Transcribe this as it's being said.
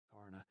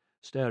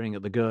staring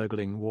at the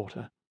gurgling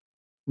water.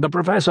 "The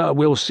Professor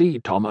will see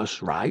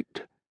Thomas,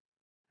 right?"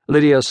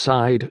 Lydia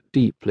sighed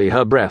deeply,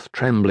 her breath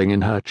trembling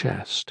in her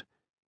chest.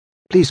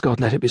 "Please God,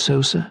 let it be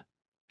so, sir,"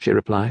 she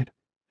replied.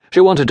 She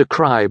wanted to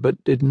cry,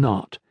 but did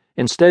not.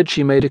 Instead,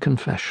 she made a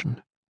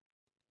confession.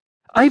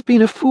 "I've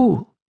been a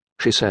fool,"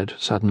 she said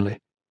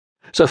suddenly.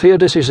 Sir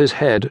Theodosius's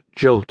head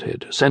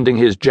jolted, sending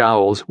his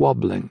jowls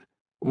wobbling.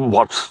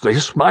 "What's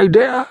this, my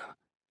dear?"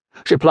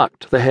 She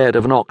plucked the head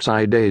of an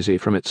ox-eye daisy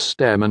from its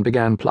stem and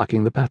began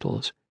plucking the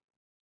petals.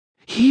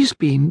 "He's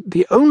been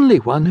the only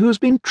one who has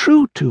been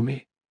true to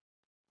me."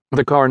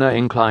 The coroner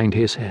inclined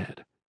his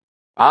head.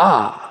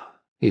 "Ah,"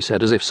 he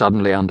said, as if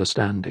suddenly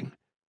understanding.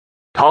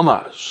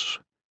 "Thomas."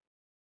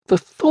 The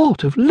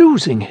thought of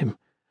losing him!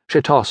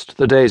 She tossed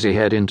the daisy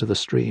head into the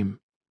stream.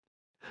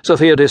 Sir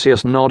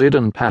Theodosius nodded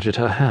and patted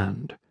her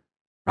hand.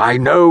 "I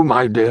know,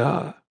 my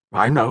dear,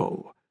 I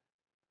know.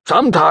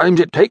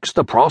 Sometimes it takes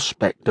the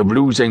prospect of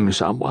losing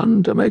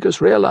someone to make us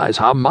realize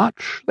how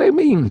much they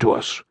mean to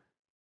us."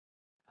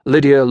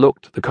 Lydia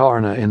looked the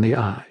coroner in the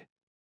eye.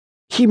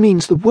 "He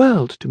means the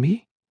world to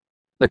me."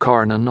 The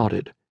coroner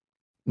nodded.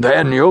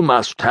 "Then you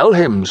must tell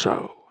him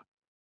so."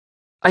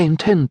 "I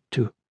intend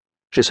to,"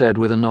 she said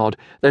with a nod,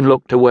 then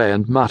looked away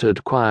and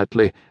muttered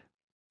quietly,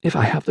 "if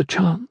I have the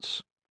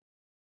chance."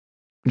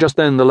 Just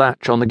then the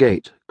latch on the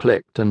gate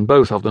clicked, and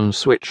both of them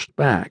switched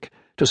back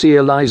to see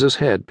Eliza's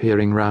head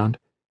peering round.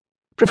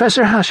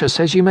 "Professor Hasher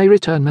says you may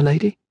return,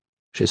 milady,"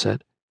 she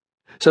said.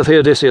 Sir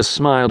Theodosius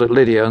smiled at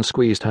Lydia and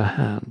squeezed her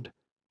hand.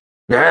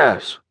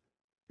 "Yes,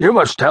 you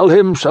must tell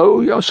him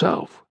so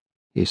yourself,"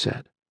 he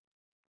said.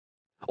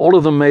 All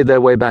of them made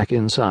their way back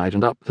inside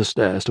and up the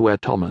stairs to where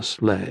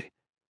Thomas lay.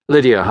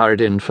 Lydia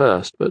hurried in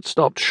first, but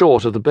stopped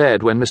short of the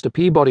bed when Mr.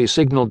 Peabody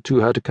signalled to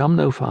her to come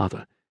no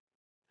farther.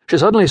 She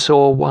suddenly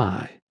saw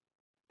why.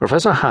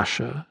 Professor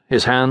Hasher,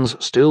 his hands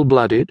still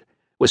bloodied,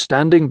 was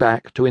standing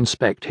back to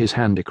inspect his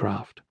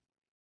handicraft.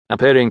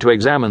 Appearing to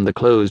examine the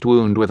closed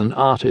wound with an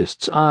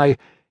artist's eye,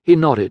 he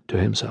nodded to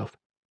himself.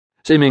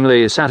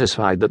 Seemingly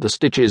satisfied that the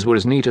stitches were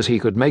as neat as he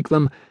could make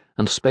them,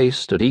 and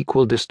spaced at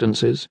equal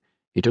distances,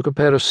 he took a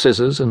pair of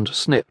scissors and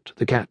snipped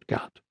the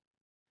catgut.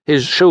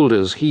 His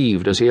shoulders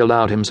heaved as he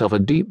allowed himself a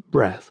deep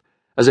breath,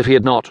 as if he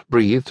had not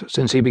breathed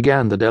since he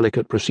began the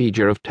delicate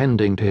procedure of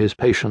tending to his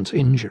patient's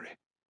injury.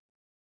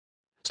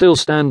 Still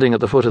standing at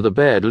the foot of the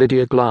bed,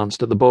 Lydia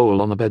glanced at the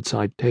bowl on the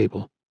bedside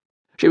table.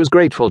 She was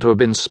grateful to have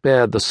been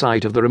spared the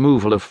sight of the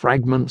removal of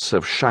fragments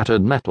of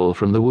shattered metal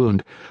from the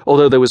wound,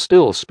 although there was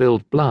still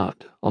spilled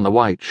blood on the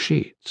white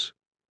sheets.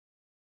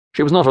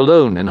 She was not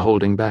alone in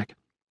holding back.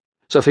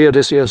 Sir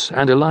Theodosius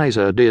and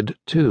Eliza did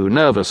too,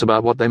 nervous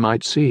about what they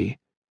might see.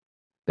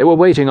 They were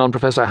waiting on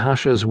Professor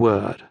Hasher's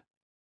word,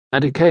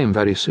 and it came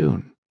very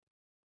soon.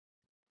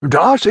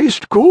 "Das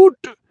ist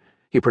gut,"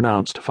 he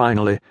pronounced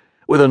finally,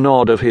 with a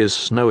nod of his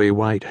snowy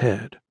white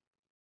head.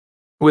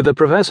 With the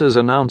professor's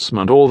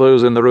announcement, all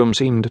those in the room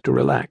seemed to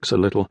relax a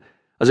little,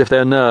 as if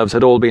their nerves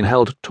had all been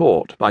held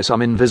taut by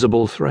some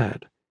invisible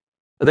thread.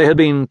 They had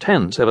been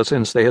tense ever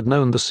since they had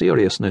known the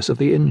seriousness of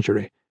the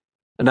injury.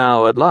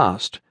 Now, at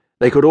last,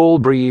 they could all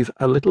breathe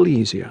a little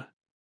easier.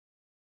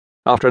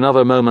 After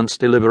another moment's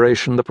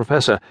deliberation, the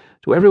professor,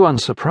 to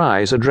everyone's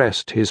surprise,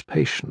 addressed his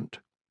patient.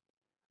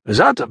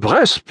 "That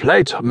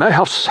breastplate may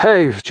have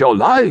saved your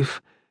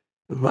life,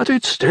 but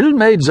it still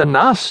made the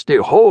nasty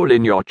hole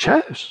in your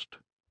chest,"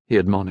 he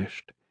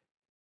admonished.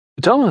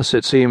 Thomas,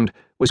 it seemed,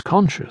 was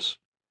conscious,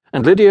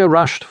 and Lydia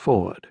rushed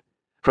forward.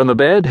 From the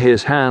bed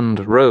his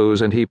hand rose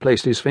and he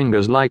placed his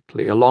fingers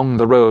lightly along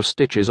the row of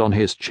stitches on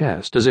his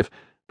chest, as if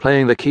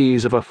playing the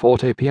keys of a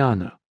forte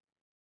piano.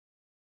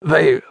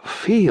 "They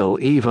feel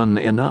even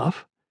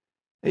enough.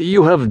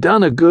 You have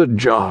done a good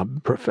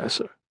job,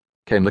 Professor,"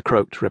 came the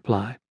croaked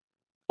reply.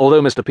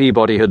 Although Mr.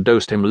 Peabody had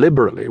dosed him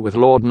liberally with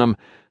laudanum,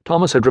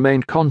 Thomas had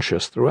remained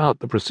conscious throughout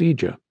the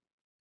procedure.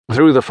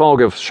 Through the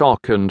fog of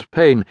shock and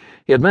pain,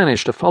 he had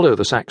managed to follow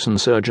the Saxon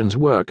surgeon's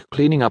work,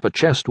 cleaning up a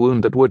chest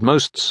wound that would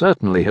most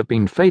certainly have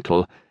been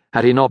fatal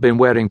had he not been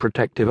wearing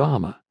protective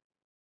armour.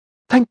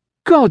 "Thank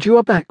God you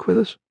are back with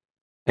us,"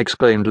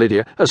 exclaimed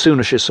Lydia as soon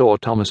as she saw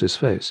Thomas's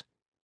face.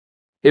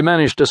 He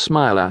managed to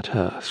smile at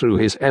her through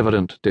his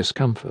evident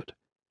discomfort.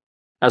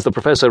 As the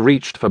professor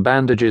reached for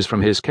bandages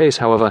from his case,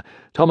 however,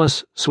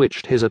 Thomas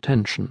switched his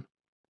attention.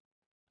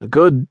 "A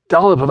good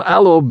dollop of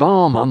aloe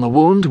balm on the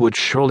wound would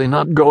surely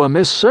not go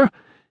amiss, sir,"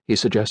 he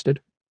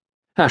suggested.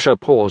 Hasher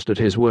paused at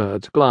his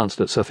words, glanced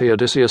at Sir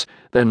Theodosius,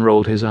 then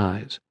rolled his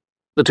eyes.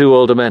 The two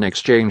older men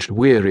exchanged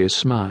weary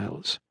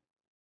smiles.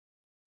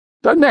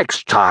 "The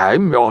next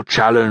time you're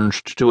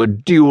challenged to a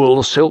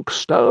duel,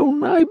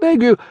 Silkstone, I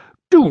beg you,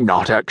 do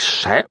not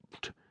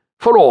accept,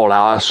 for all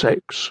our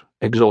sakes,"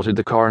 exhorted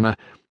the coroner,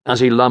 as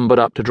he lumbered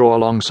up to draw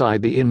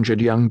alongside the injured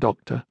young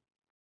doctor.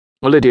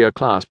 Lydia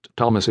clasped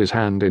Thomas's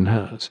hand in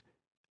hers.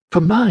 "For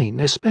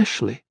mine,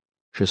 especially,"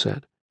 she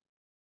said.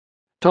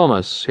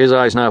 Thomas, his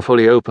eyes now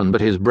fully open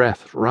but his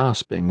breath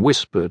rasping,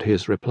 whispered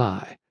his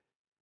reply.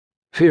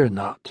 "Fear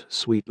not,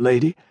 sweet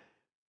lady.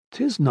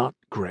 'Tis not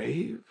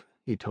grave,"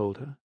 he told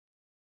her.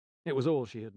 It was all she had